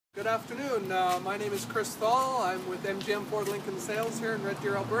Good afternoon. My name is Chris Thull. I'm with MGM Ford Lincoln Sales here in Red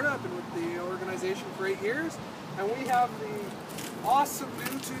Deer, Alberta. I've been with the organization for 8 years. And we have the awesome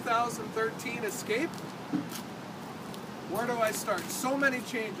new 2013 Escape. Where do I start? So many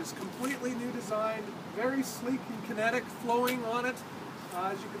changes. Completely new design, very sleek and kinetic, flowing on it.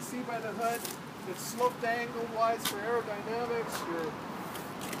 As you can see by the hood, it's sloped angle-wise for aerodynamics. Your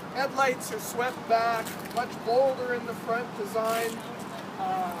headlights are swept back, much bolder in the front design.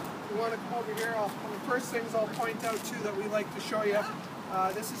 If you want to come over here, one of the first things I'll point out too that we like to show you,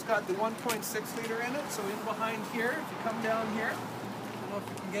 this has got the 1.6 liter in it, so in behind here, if you come down here, I don't know if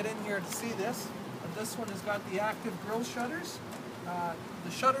you can get in here to see this, but this one has got the active grille shutters.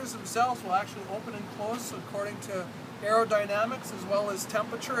 The shutters themselves will actually open and close according to aerodynamics as well as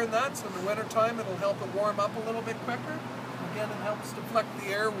temperature in that, so in the winter time it'll help it warm up a little bit quicker. Again, it helps deflect the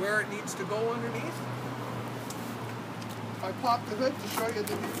air where it needs to go underneath. I popped the hood to show you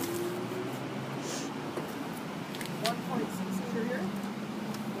the 1.6 liter here.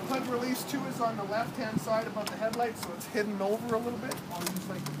 The hood release too is on the left-hand side above the headlight, so it's hidden over a little bit. I'll just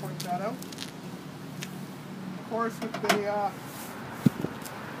like to point that out. Of course, with the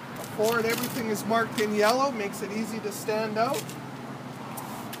Ford, everything is marked in yellow, makes it easy to stand out.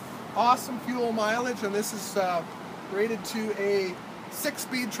 Awesome fuel mileage, and this is rated to a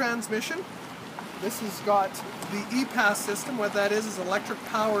 6-speed transmission. This has got the E-Pass system. What that is electric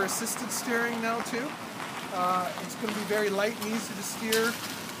power assisted steering now too. It's going to be very light and easy to steer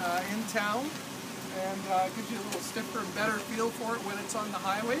in town, and gives you a little stiffer and better feel for it when it's on the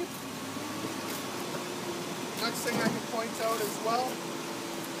highway. Next thing I can point out as well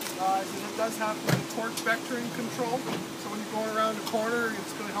is that it does have the torque vectoring control. So when you're going around a corner,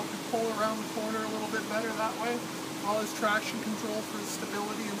 it's going to help you pull around the corner a little bit better that way. All this traction control for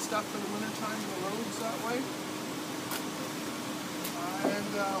stability and stuff in the wintertime on the roads that way.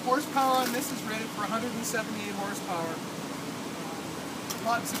 Horsepower on this is rated for 178 horsepower.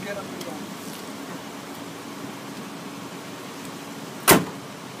 Lots of get up and go.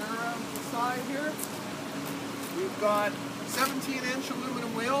 Turn around to the side here. We've got 17-inch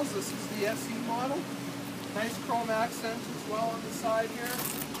aluminum wheels. This is the SE model. Nice chrome accent as well on the side here.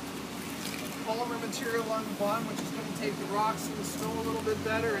 Polymer material on the bottom, which is going to take the rocks and the snow a little bit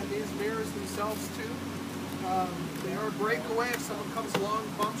better, and these mirrors themselves too. They are breakaway if someone comes along,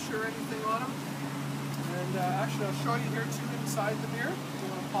 bumps you or anything on them. And actually I'll show you here too inside the mirror. You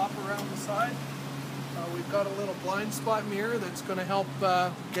want to pop around the side. We've got a little blind spot mirror that's going to help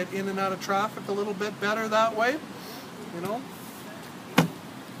get in and out of traffic a little bit better that way. You know.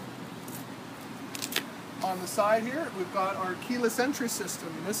 On the side here, we've got our keyless entry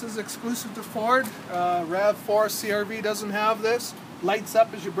system. This is exclusive to Ford. RAV4 CR-V doesn't have this. Lights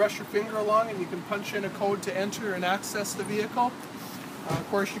up as you brush your finger along, and you can punch in a code to enter and access the vehicle. Of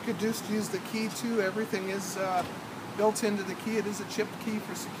course, you could just use the key too. Everything is built into the key. It is a chipped key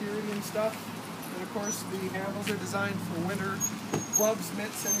for security and stuff. And of course, the handles are designed for winter. Gloves,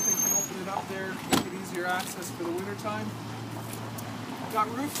 mitts, anything can open it up there, make it easier access for the winter time. Got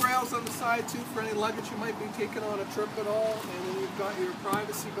roof rails on the side too for any luggage you might be taking on a trip at all, and then you've got your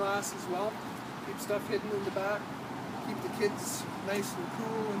privacy glass as well. Keep stuff hidden in the back. Keep the kids nice and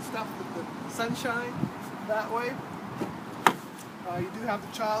cool and stuff with the sunshine that way. You do have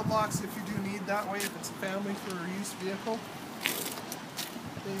the child locks if you do need that way, if it's a family for a use vehicle.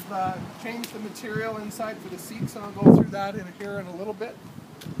 They've changed the material inside for the seats, and I'll go through that here in a little bit.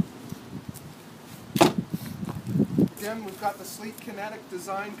 Again, we've got the sleek kinetic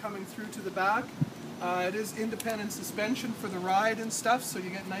design coming through to the back. It is independent suspension for the ride and stuff, so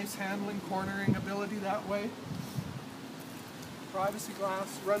you get nice handling, cornering ability that way. Privacy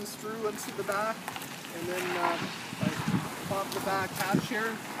glass runs through into the back, and then I pop the back hatch here.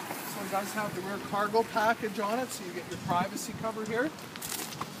 This one does have the rear cargo package on it, so you get your privacy cover here.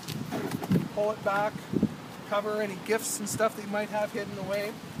 Pull it back, cover any gifts and stuff that you might have hidden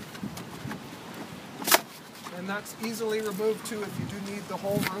away. And that's easily removed too if you do need the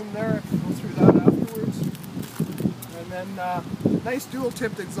whole room there. I can go through that afterwards. And then nice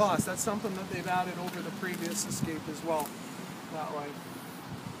dual-tipped exhaust. That's something that they've added over the previous Escape as well. That way.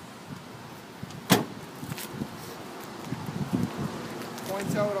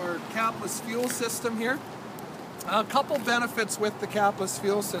 Point out our capless fuel system here. A couple benefits with the capless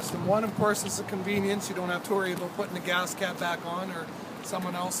fuel system. One, of course, is the convenience. You don't have to worry about putting the gas cap back on or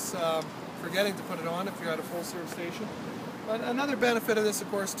someone else forgetting to put it on if you're at a full service station. But another benefit of this,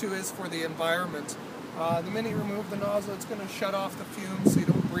 of course, too, is for the environment. The minute you remove the nozzle, it's going to shut off the fumes so you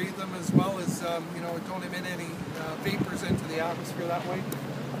don't breathe them, as well as don't emit any vapors into the atmosphere that way.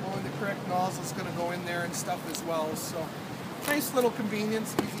 Only the correct nozzle is going to go in there and stuff as well. So nice little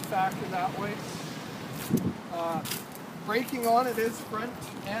convenience, easy factor that way. Braking on it is front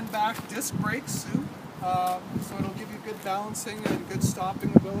and back disc brakes too, so it'll give you good balancing and good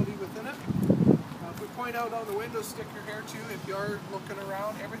stopping ability within it. If we point out on the window sticker here too, if you are looking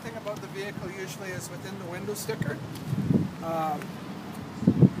around, everything about the vehicle usually is within the window sticker.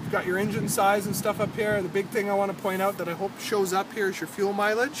 You've got your engine size and stuff up here. The big thing I want to point out that I hope shows up here is your fuel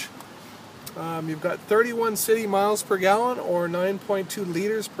mileage. You've got 31 city miles per gallon, or 9.2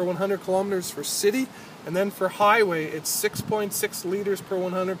 liters per 100 kilometers for city, and then for highway it's 6.6 liters per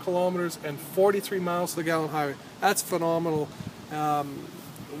 100 kilometers and 43 miles per gallon highway. That's phenomenal.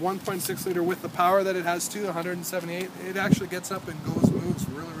 1.6 liter with the power that it has too, 178. It actually gets up and moves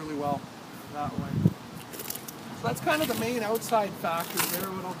really well that way. So that's kind of the main outside factors there.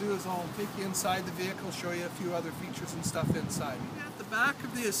 What I'll do is I'll take you inside the vehicle, show you a few other features and stuff inside. At the back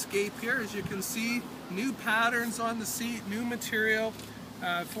of the Escape here, as you can see, new patterns on the seat, new material.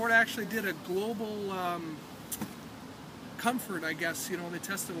 Ford actually did a global comfort, I guess. You know, they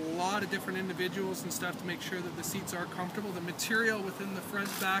tested a lot of different individuals and stuff to make sure that the seats are comfortable. The material within the front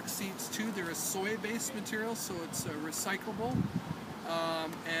back seats too, they're a soy-based material, so it's recyclable.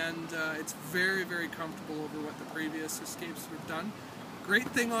 It's very comfortable over what the previous Escapes have done. Great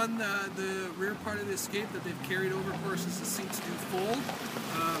thing on the rear part of the Escape that they've carried over, of course, is the seats do fold.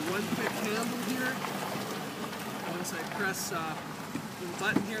 One quick handle here. Once I press the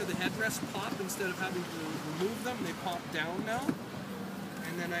button here, the headrests pop. Instead of having to remove them, they pop down now.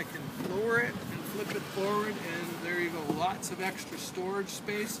 And then I can lower it and flip it forward, and there you go. Lots of extra storage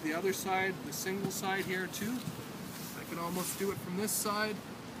space. The other side, the single side here too. I can almost do it from this side.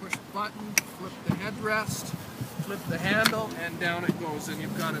 Push the button, flip the headrest, flip the handle, and down it goes. And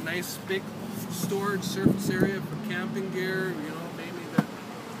you've got a nice big storage surface area for camping gear, you know, maybe the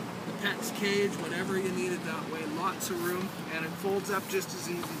pet's cage, whatever you need it that way. Lots of room, and it folds up just as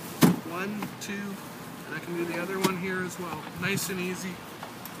easy. 1, 2, and I can do the other one here as well. Nice and easy.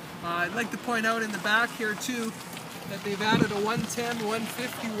 I'd like to point out in the back here too that they've added a 110,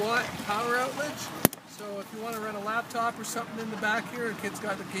 150 watt power outlet. So if you want to run a laptop or something in the back here, a kid's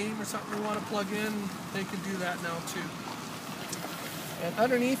got a game or something they want to plug in, they can do that now too. And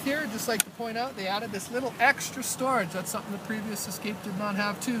underneath here, just like to point out, they added this little extra storage. That's something the previous Escape did not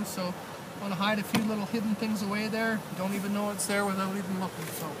have too. So I want to hide a few little hidden things away there. You don't even know it's there without even looking.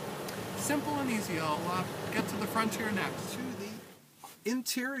 So simple and easy. I'll get to the front here next. To the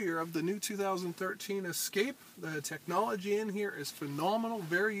interior of the new 2013 Escape, the technology in here is phenomenal,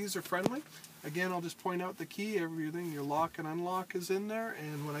 very user-friendly. Again, I'll just point out the key, everything, your lock and unlock is in there,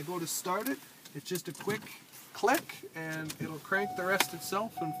 and when I go to start it, it's just a quick click and it'll crank the rest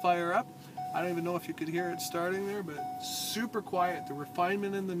itself and fire up. I don't even know if you could hear it starting there, but super quiet. The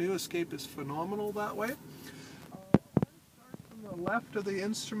refinement in the new Escape is phenomenal that way. Start from the left of the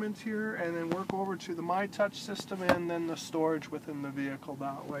instrument here and then work over to the My Touch system and then the storage within the vehicle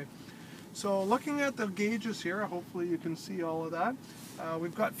that way. So looking at the gauges here, hopefully you can see all of that.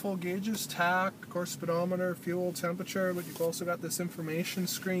 We've got full gauges, tach, of course speedometer, fuel, temperature, but you've also got this information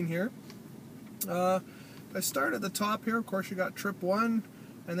screen here. If I start at the top here, of course you got trip 1,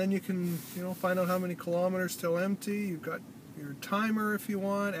 and then you can, you know, find out how many kilometers till empty. You've got your timer if you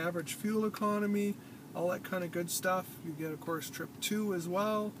want, average fuel economy, all that kind of good stuff. You get, of course, trip 2 as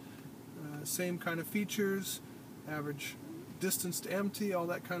well, same kind of features, average distance to empty, all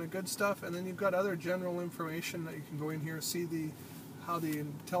that kind of good stuff. And then you've got other general information that you can go in here, see how the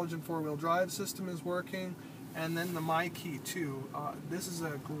intelligent four-wheel drive system is working, and then the My Key too. This is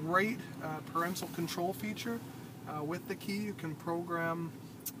a great parental control feature. With the key you can program,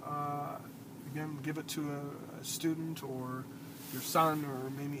 again, give it to a student or your son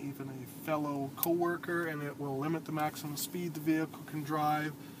or maybe even a fellow co-worker, and it will limit the maximum speed the vehicle can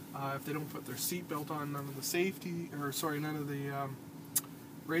drive. If they don't put their seatbelt on, none of the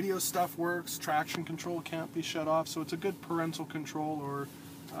radio stuff works. Traction control can't be shut off, so it's a good parental control or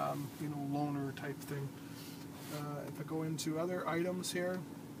you know, loaner type thing. If I go into other items here,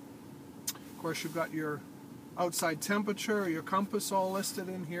 of course you've got your outside temperature, your compass all listed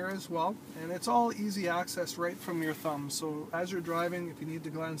in here as well, and it's all easy access right from your thumb. So as you're driving, if you need to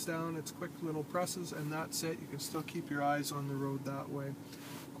glance down, it's quick little presses and that's it. You can still keep your eyes on the road that way.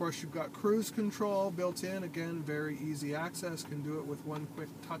 Of course you've got cruise control built in, again very easy access, can do it with one quick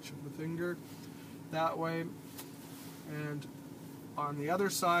touch of the finger that way. And on the other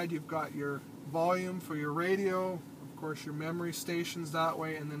side you've got your volume for your radio, of course your memory stations that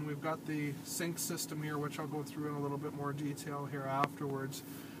way, and then we've got the sync system here, which I'll go through in a little bit more detail here afterwards.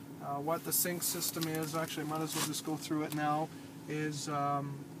 What the sync system is, actually I might as well just go through it now, is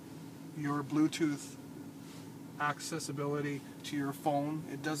your Bluetooth accessibility to your phone.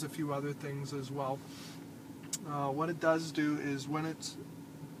 It does a few other things as well. What it does do is when its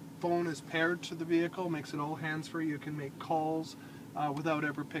phone is paired to the vehicle, makes it all hands-free. You can make calls without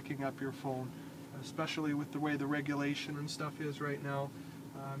ever picking up your phone, especially with the way the regulation and stuff is right now.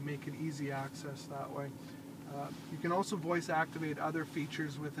 Make it easy access that way. You can also voice activate other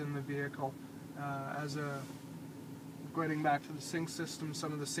features within the vehicle. Going back to the sync system,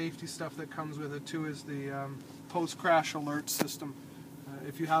 some of the safety stuff that comes with it too is the post-crash alert system.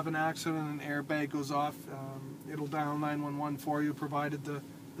 If you have an accident and an airbag goes off, it'll dial 911 for you, provided the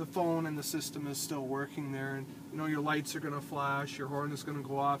phone and the system is still working there. And you know, your lights are going to flash, your horn is going to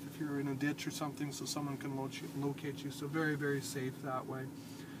go off if you're in a ditch or something, so someone can locate you. So very, very safe that way.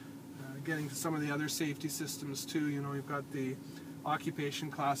 Getting to some of the other safety systems too, you know, you've got the occupation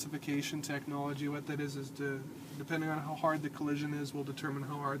classification technology. What that is depending on how hard the collision is, will determine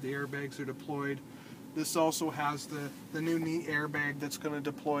how hard the airbags are deployed. This also has the new knee airbag that's going to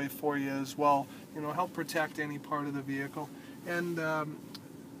deploy for you as well. You know, help protect any part of the vehicle. And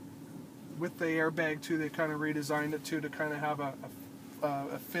with the airbag too, they kind of redesigned it too to kind of have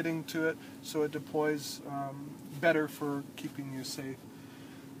a fitting to it, so it deploys better for keeping you safe.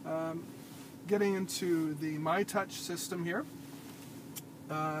 Getting into the MyTouch system here,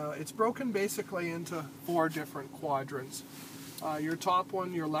 it's broken basically into 4 different quadrants. Your top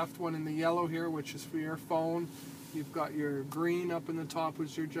one, your left one in the yellow here, which is for your phone. You've got your green up in the top,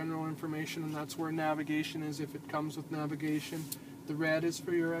 which is your general information, and that's where navigation is if it comes with navigation. The red is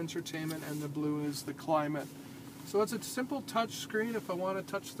for your entertainment, and the blue is the climate. So it's a simple touch screen. If I want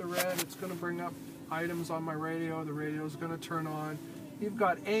to touch the red, it's going to bring up items on my radio. The radio is going to turn on. You've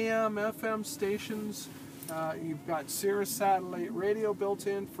got AM, FM stations. You've got Sirius satellite radio built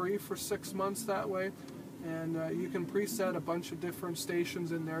in, free for 6 months that way. And you can preset a bunch of different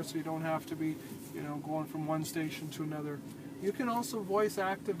stations in there, so you don't have to be, you know, going from one station to another. You can also voice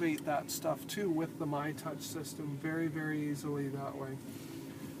activate that stuff too with the MyTouch system very, very easily that way.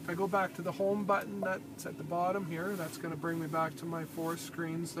 If I go back to the home button that's at the bottom here, that's going to bring me back to my 4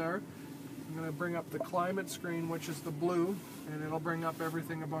 screens there. I'm going to bring up the climate screen, which is the blue, and it'll bring up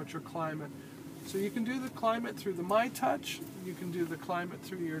everything about your climate. So you can do the climate through the MyTouch, you can do the climate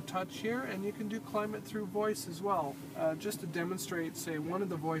through your touch here, and you can do climate through voice as well. Just to demonstrate, say, one of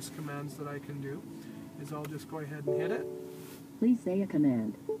the voice commands that I can do is I'll just go ahead and hit it. Please say a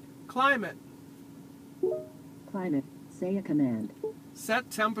command. Climate. Climate. Say a command.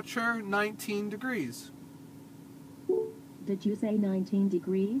 Set temperature 19 degrees. Did you say 19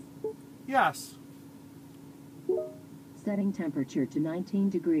 degrees? Yes. Setting temperature to 19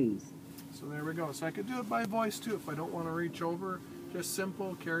 degrees. So there we go. So I could do it by voice too if I don't want to reach over. Just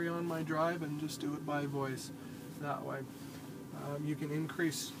simple, carry on my drive and just do it by voice that way. You can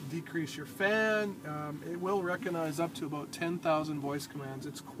increase, decrease your fan. It will recognize up to about 10,000 voice commands.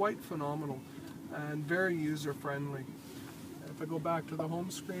 It's quite phenomenal and very user-friendly. If I go back to the home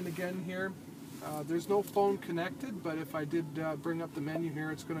screen again here, there's no phone connected, but if I did bring up the menu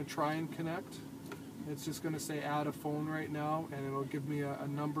here, it's going to try and connect. It's just going to say add a phone right now, and it'll give me a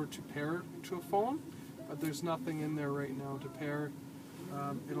number to pair to a phone, but there's nothing in there right now to pair.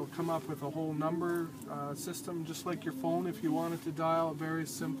 It'll come up with a whole number system, just like your phone if you wanted to dial. Very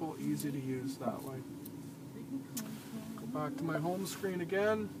simple, easy to use that way. Go back to my home screen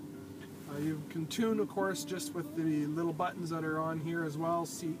again. You can tune, of course, just with the little buttons that are on here as well.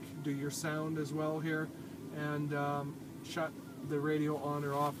 Seek, do your sound as well here, and shut the radio on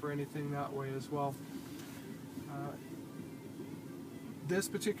or off or anything that way as well. This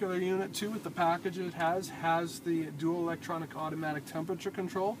particular unit too, with the package it has the dual electronic automatic temperature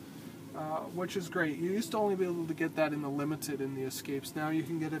control, which is great. You used to only be able to get that in the Limited in the Escapes. Now you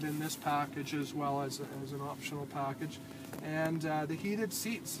can get it in this package as well as an optional package. And the heated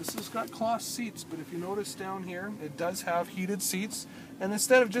seats. This has got cloth seats, but if you notice down here, it does have heated seats. And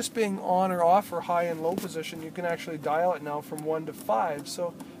instead of just being on or off or high and low position, you can actually dial it now from 1 to 5.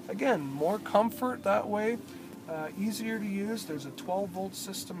 So again, more comfort that way. Easier to use. There's a 12-volt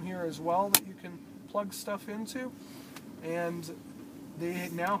system here as well that you can plug stuff into. And they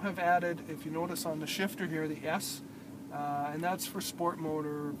now have added, if you notice on the shifter here, the S, and that's for sport mode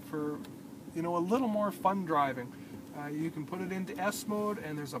or for, you know, a little more fun driving. You can put it into S mode,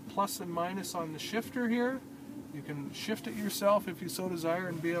 and there's a plus and minus on the shifter here. You can shift it yourself if you so desire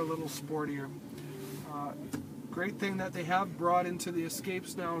and be a little sportier. Great thing that they have brought into the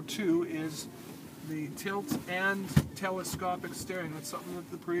Escapes now too is the tilt and telescopic steering. That's something that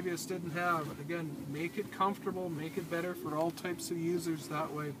the previous didn't have. Again, make it comfortable, make it better for all types of users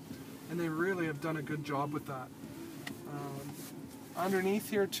that way. And they really have done a good job with that. underneath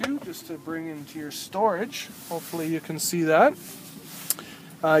here too, just to bring into your storage. Hopefully you can see that.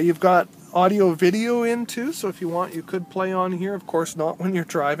 You've got audio video in too, so if you want you could play on here, of course not when you're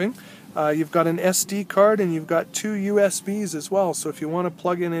driving. You've got an SD card and you've got 2 USBs as well, so if you want to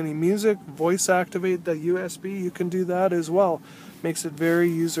plug in any music, voice activate the USB, you can do that as well. Makes it very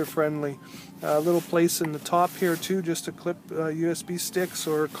user friendly. A little place in the top here too, just to clip USB sticks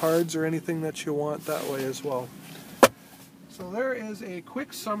or cards or anything that you want that way as well. So there is a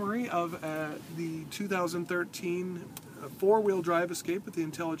quick summary of the 2013 four-wheel drive Escape with the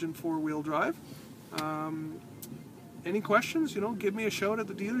intelligent four-wheel drive. Any questions, give me a shout at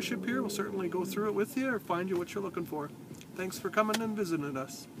the dealership here. We'll certainly go through it with you or find you what you're looking for. Thanks for coming and visiting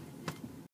us.